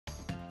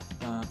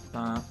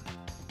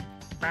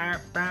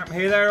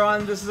Hey there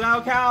everyone, this is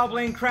neutralcow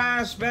playing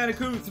Crash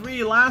Bandicoot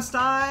 3. Last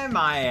time,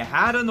 I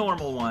had a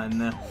normal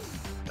one.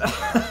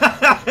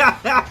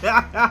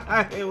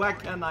 What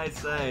can I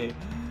say?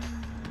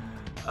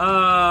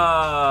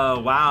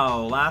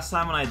 Wow. Last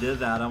time when I did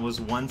that, I was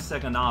 1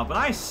 second off. But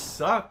I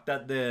sucked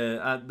at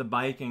the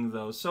biking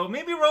though. So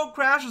maybe Road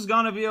Crash is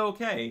gonna be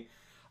okay.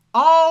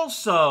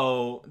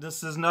 Also,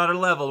 this is another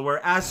level where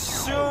as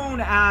soon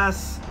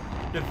as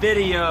the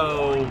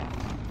video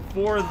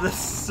for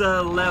this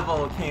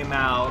level came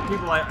out,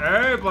 people were like,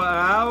 hey, but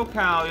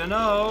neutralcow, you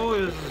know,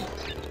 is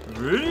a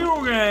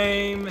video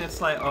game.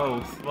 It's like,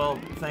 oh, well,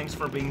 thanks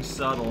for being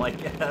subtle, I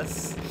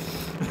guess.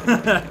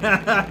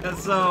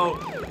 So,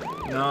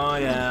 no,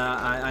 yeah,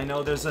 I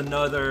know there's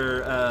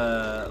another,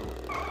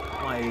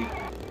 like,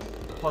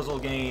 puzzle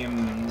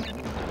game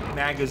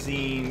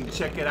magazine,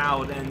 check it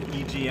out, and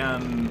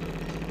EGM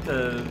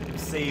to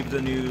save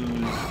the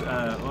news.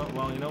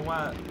 Well, you know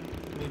what?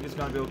 Maybe it's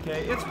gonna be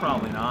okay. It's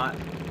probably not.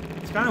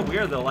 It's kind of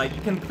weird though, like,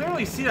 you can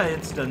clearly see that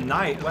it's the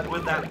night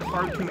with that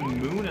cartoon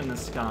moon in the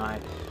sky.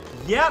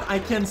 Yet, I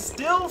can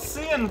still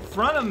see in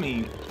front of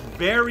me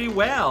very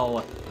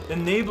well,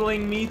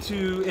 enabling me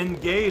to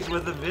engage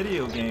with the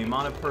video game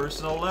on a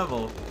personal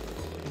level.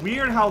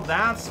 Weird how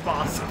that's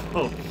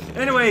possible.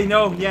 Anyway,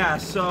 no, yeah,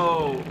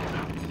 so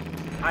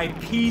I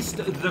pieced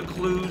the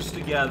clues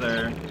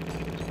together,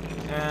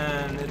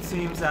 and it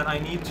seems that I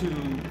need to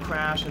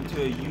crash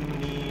into a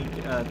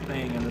unique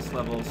thing in this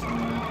level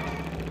somewhere.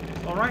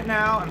 Well, right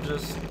now, I'm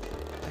just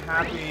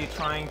happy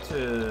trying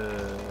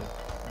to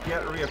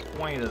get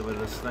reacquainted with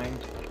this thing.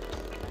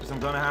 Because I'm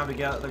gonna have to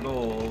get the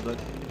gold.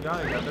 You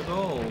gotta get the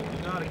gold.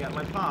 You gotta get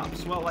my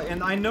pops. Well, like,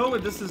 and I know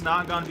this is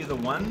not gonna be the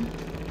one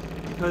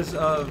because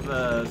of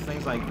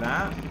things like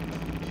that.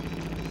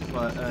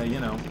 But, you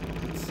know,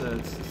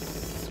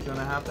 it's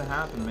gonna have to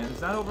happen, man. Is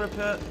that over a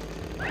pit?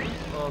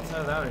 Well, it's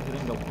either that or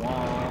hitting the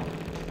wall.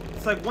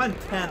 It's like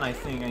 110, I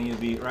think I need to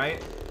beat,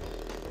 right?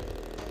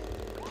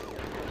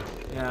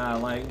 Yeah,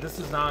 like, this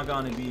is not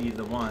gonna be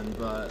the one,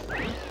 but...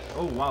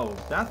 Oh, wow.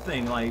 That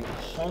thing, like,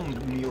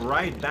 homed me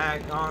right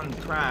back on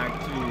track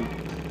to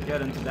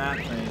get into that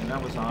thing. That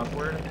was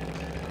awkward.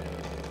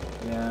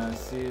 Yeah,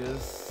 see,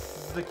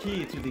 this is the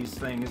key to these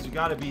things. You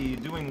gotta be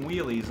doing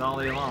wheelies all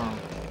day long.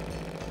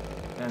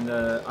 And,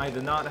 I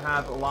did not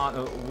have a lot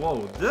of...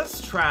 Whoa,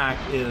 this track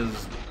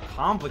is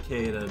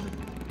complicated.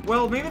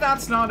 Well, maybe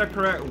that's not a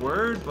correct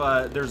word,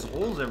 but there's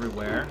holes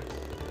everywhere.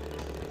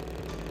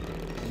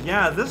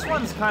 Yeah, this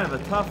one's kind of a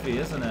toughie,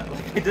 isn't it?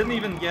 Like, I didn't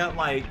even get,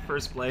 like,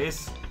 first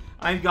place.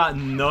 I've got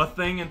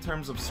nothing in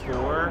terms of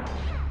score.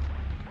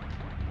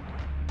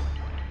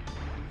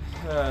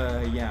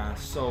 Yeah,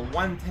 so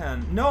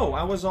 110. No,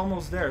 I was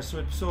almost there,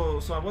 so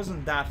I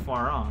wasn't that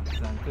far off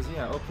then. Because,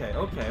 yeah, okay.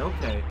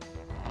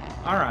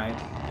 Alright.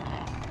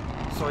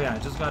 So, yeah,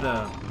 just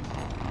gotta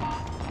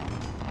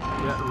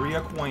get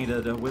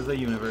reacquainted with the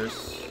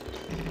universe.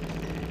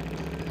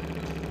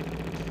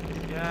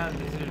 Yeah,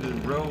 these are the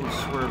road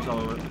swerves all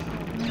over. Oh,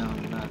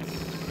 man, that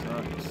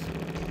sucks.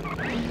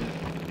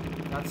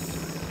 That's...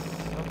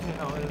 Okay,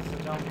 no, it's a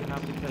jump you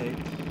have to take.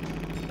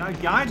 That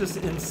guy just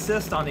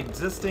insists on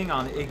existing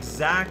on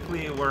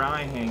exactly where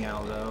I hang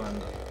out, though,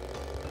 and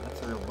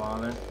that's a real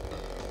bother.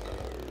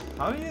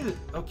 How do you...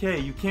 Okay,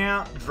 you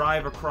can't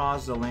drive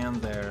across the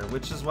land there,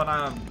 which is what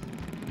I'm...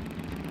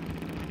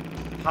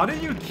 How do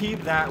you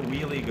keep that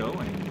wheelie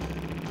going?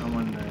 I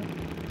wonder,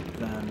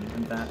 then,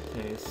 in that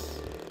case.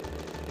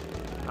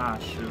 Ah,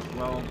 shoot.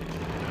 Well,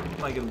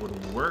 like it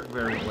would work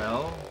very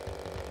well.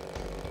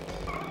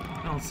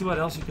 I don't see what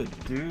else you could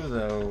do,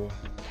 though.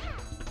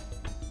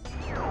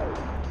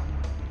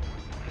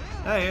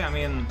 Hey, I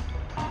mean...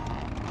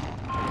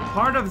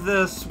 Part of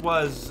this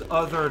was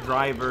other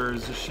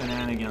drivers'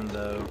 shenanigan,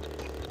 though.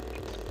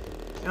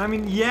 And I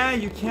mean, yeah,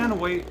 you can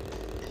wait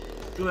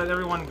to let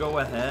everyone go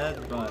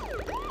ahead, but...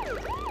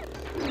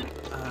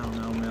 I don't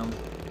know, man.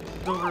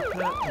 Dover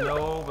Pit?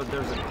 No, but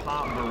there's a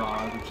Pop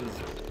Barrage, which is...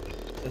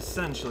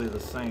 essentially the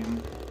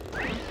same.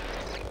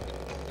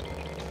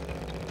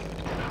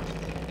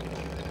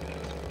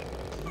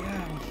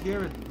 Yeah, and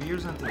here it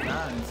veers into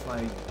that, and it's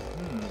like,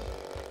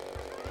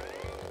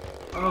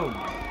 Oh,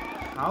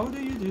 how do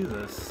you do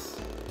this?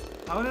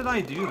 How did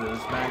I do this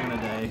back in the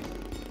day?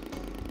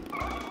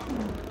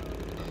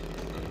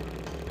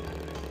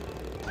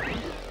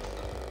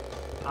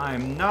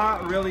 I'm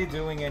not really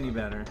doing any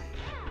better.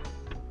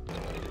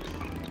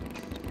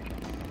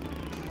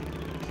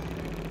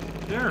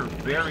 They're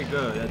very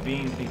good at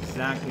being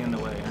exactly in the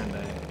way, aren't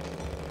they?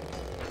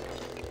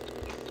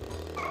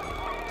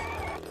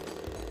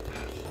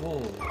 That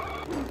hole.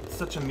 It's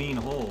such a mean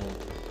hole.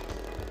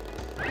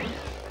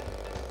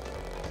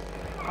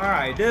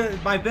 Alright,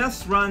 my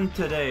best run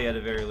today at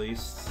the very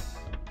least.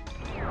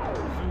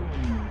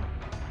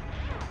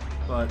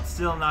 But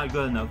still not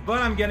good enough. But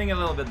I'm getting a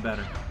little bit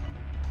better.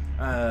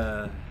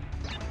 I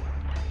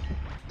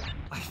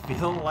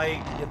feel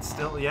like it's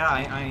still, yeah,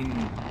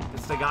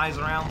 it's the guys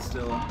around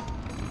still.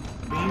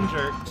 Being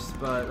jerks,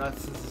 but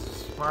that's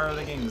part of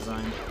the game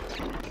design.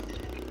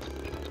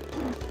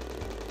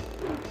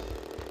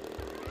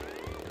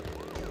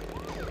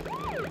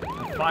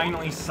 I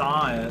finally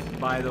saw it,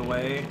 by the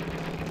way.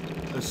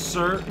 A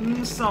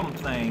certain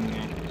something.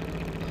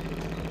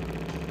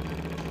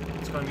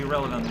 It's going to be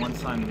relevant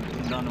once I'm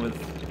done with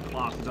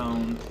Clock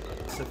Zone.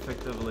 It's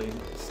effectively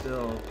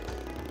still.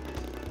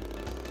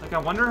 Like, I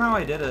wonder how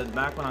I did it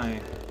back when I...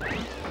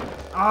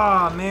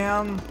 Ah,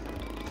 man.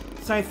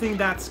 So I think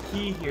that's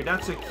key here.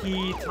 That's a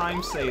key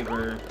time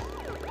saver.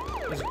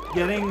 Is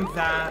getting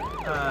that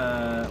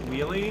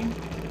wheelie,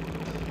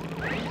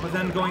 but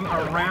then going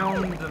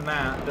around the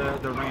map,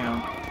 the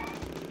ramp,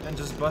 and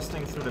just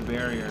busting through the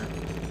barrier.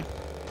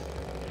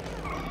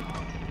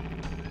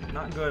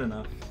 Not good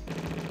enough.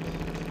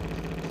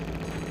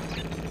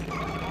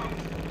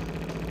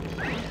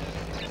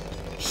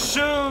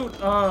 Shoot!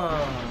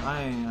 Oh,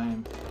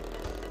 I'm...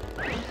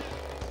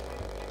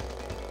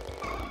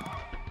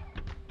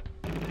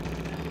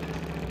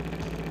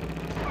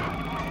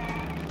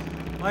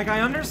 Like,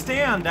 I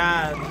understand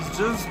that he's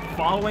just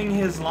following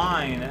his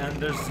line, and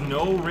there's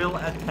no real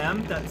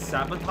attempt at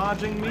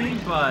sabotaging me,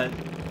 but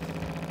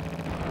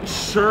it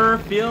sure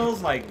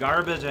feels like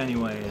garbage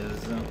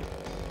anyways.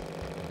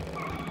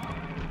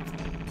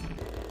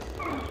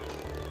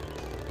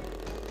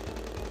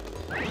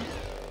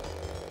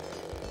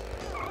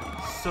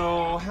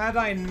 So, had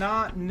I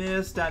not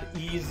missed that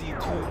easy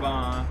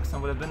 2-box, I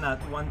would have been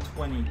at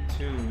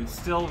 122. It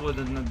still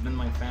wouldn't have been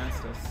my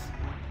fastest.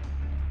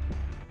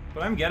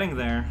 But I'm getting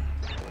there.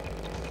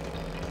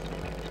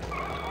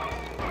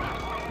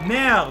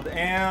 Nailed!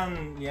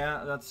 And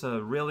yeah, that's a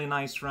really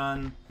nice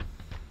run.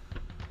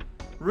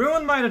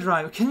 Ruined by the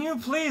driver. Can you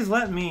please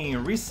let me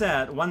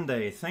reset one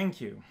day?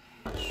 Thank you.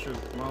 Shoot,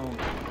 well...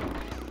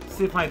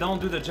 See if I don't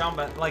do the jump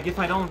at... Like, if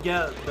I don't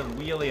get the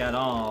wheelie at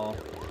all...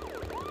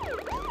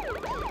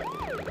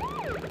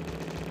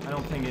 I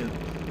don't think it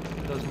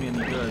does me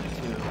any good,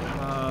 too.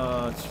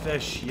 Oh, it's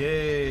fish.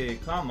 Yay!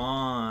 Come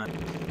on.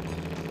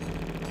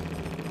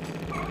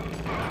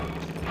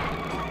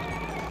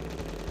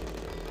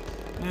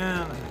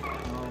 And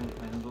well,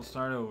 and we'll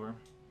start over.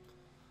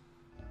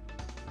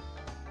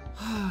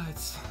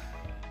 It's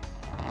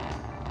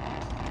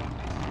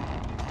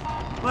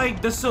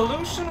like the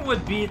solution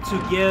would be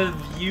to give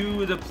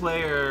you, the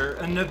player,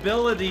 an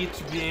ability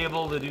to be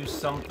able to do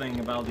something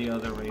about the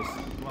other race.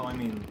 Well, I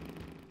mean,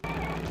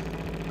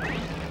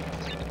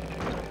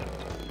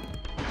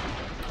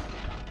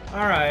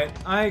 all right,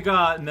 I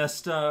got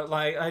messed up.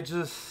 Like,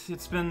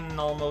 it's been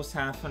almost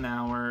half an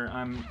hour.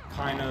 I'm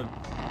kind of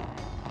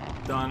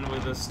done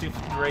with the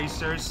stupid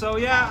racer, so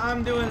yeah,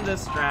 I'm doing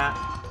this strat.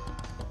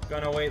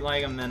 Gonna wait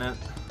like a minute.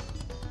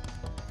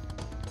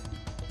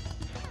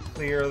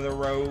 Clear the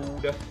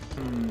road.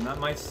 That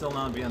might still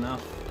not be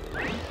enough.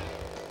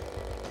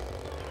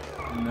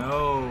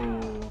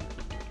 No.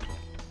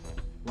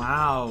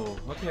 Wow.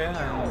 Okay,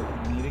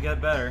 I need to get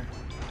better.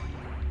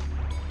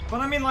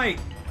 But I mean, like,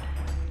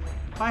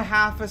 by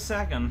half a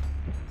second.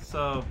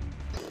 So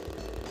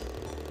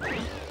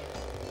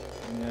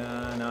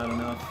yeah, not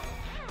enough.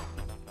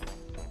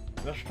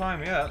 Best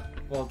time yet.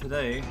 Well,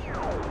 today.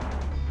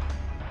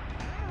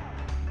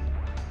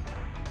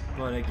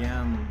 But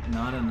again,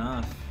 not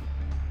enough.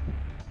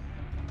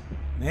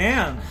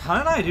 Man, how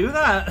did I do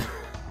that?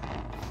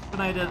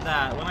 When I did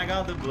that, when I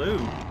got the blue.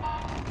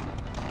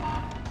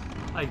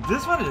 Like,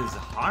 this one is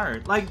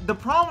hard. Like, the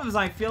problem is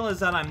I feel is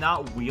that I'm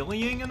not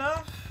wheeling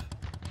enough.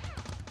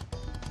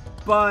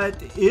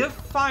 But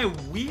if I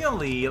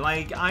wheelie,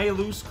 like, I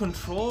lose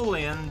control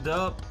and end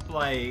up,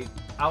 like,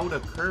 out a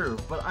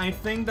curve. But I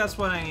think that's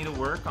what I need to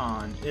work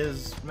on,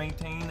 is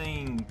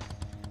maintaining,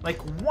 like,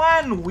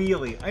 one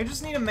wheelie. I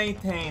just need to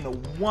maintain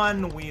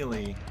one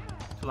wheelie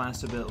to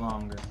last a bit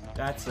longer.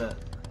 That's it.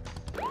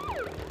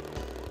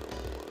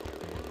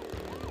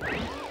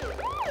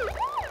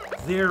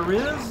 There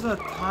is a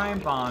time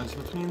box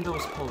between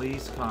those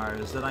police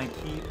cars that I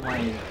keep,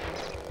 like,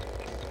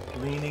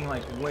 leaning,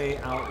 like, way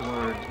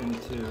outward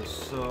into.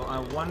 So I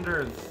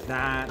wonder if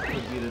that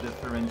could be the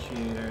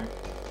differentiator.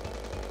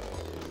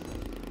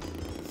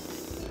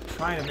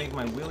 Trying to make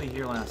my wheelie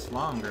here last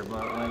longer,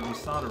 but like we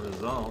saw the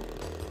result.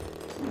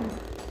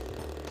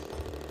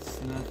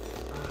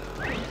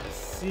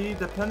 See,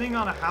 depending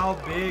on how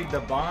big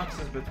the box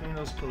is between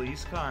those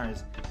police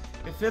cars,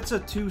 if it's a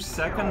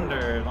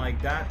 2-seconder,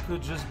 like that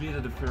could just be the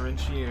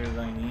differentiator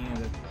that I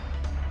need.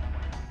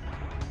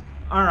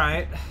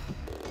 Alright.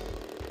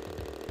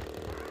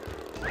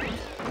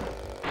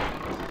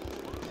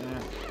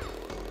 Yeah.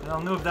 I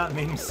don't know if that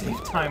made me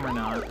save time or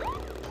not.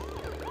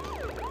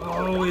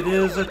 Oh, it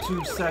is a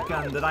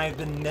 2-second that I've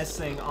been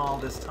missing all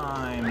this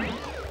time.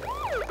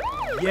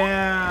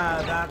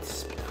 Yeah,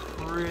 that's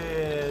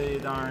pretty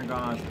darn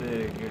gosh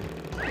big.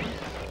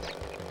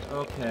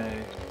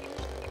 Okay.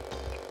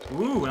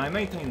 Ooh, and I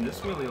maintained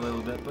this wheelie a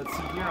little bit, but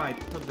see here, I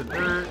took the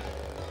dirt,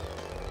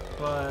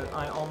 but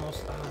I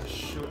almost, oh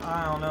shoot,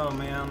 I don't know,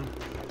 man.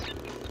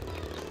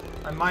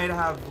 I might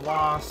have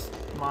lost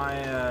my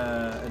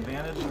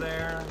advantage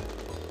there.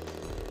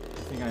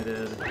 I think I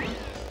did.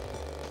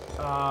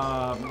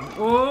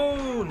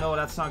 Oh, no,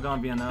 that's not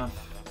gonna be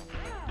enough.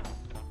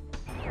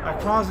 I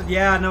crossed it.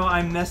 Yeah, no,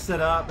 I messed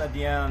it up at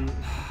the end.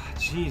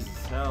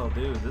 Jesus, hell,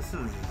 dude, this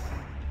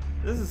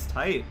is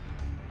tight.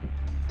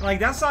 Like,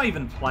 that's not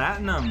even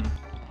platinum.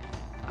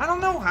 I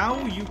don't know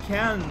how you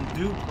can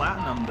do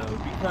platinum though,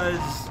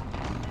 because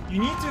you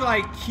need to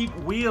like keep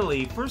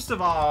wheelie. First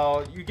of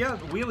all, you get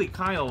wheelie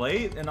kind of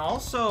late, and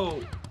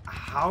also,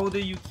 how do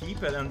you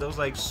keep it in those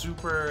like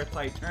super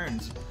tight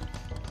turns?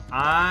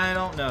 I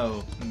don't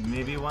know.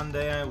 Maybe one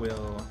day I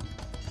will.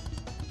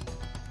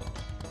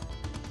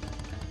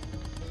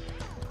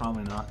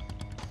 Probably not.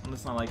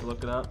 Let's not like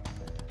look it up.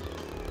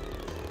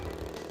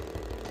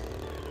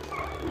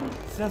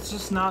 That's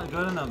just not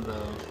good enough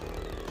though.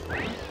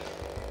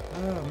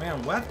 Oh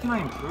man, what can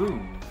I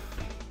improve?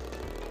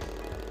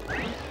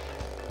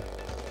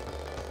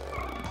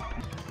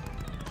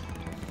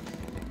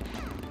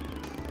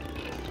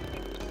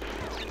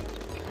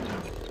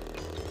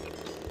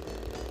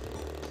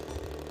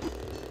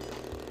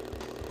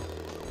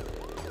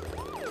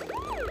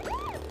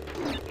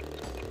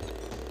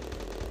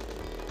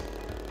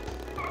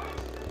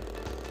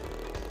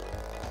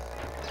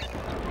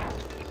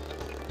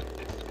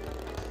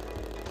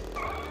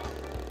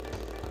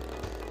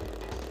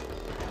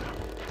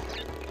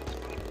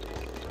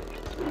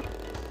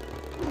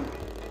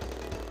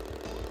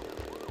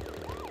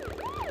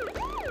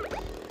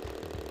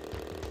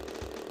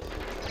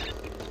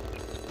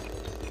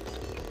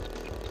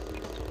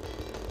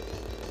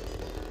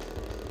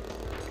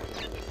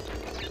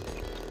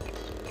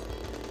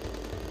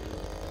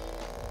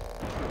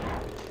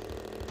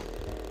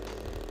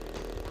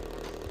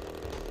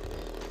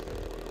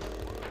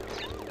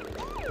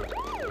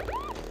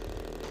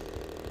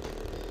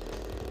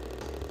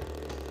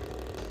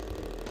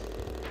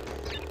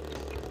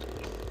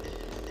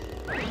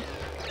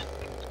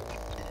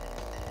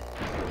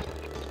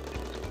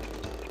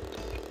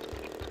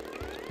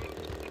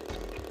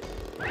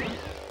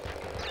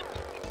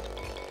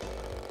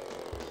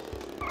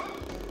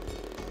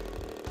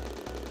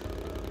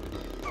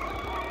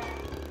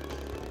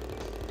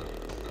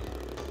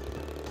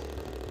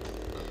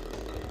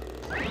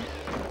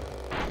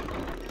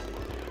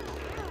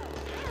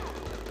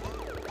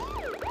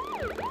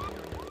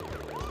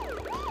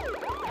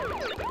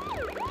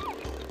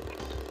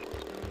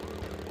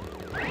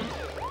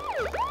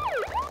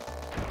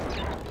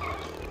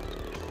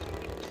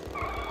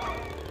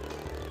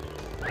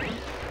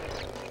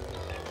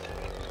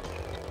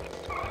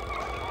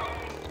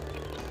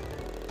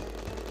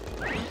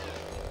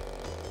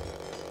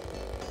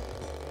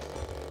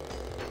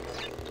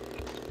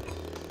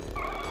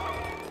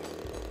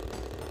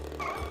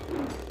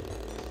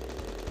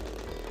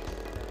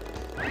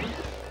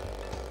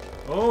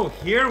 Oh,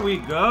 here we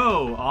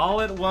go.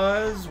 All it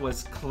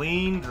was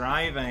clean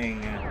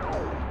driving.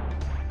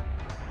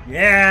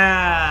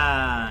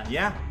 Yeah!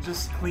 Yeah,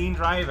 just clean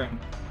driving.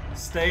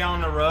 Stay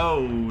on the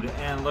road,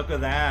 and look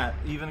at that.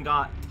 Even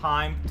got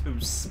time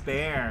to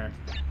spare.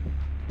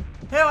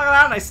 Hey, look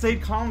at that! I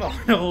stayed calm the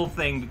whole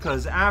thing,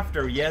 because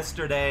after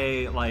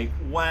yesterday, like,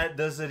 what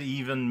does it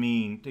even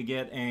mean to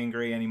get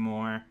angry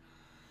anymore?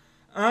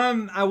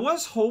 I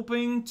was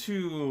hoping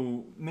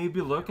to maybe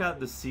look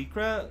at the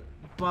secret,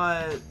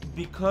 but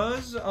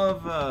because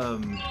of,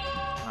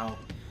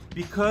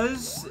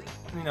 because,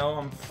 you know,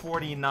 I'm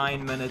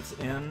 49 minutes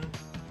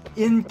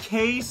in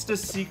case the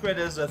secret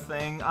is a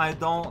thing, I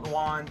don't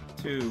want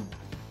to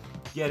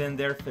get in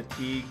there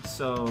fatigued,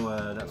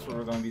 so that's what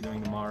we're going to be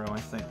doing tomorrow, I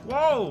think.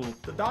 Whoa!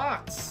 The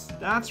dots!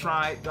 That's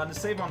right, gotta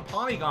save on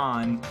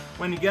Polygon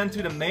when you get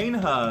into the main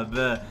hub,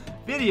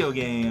 video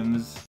games.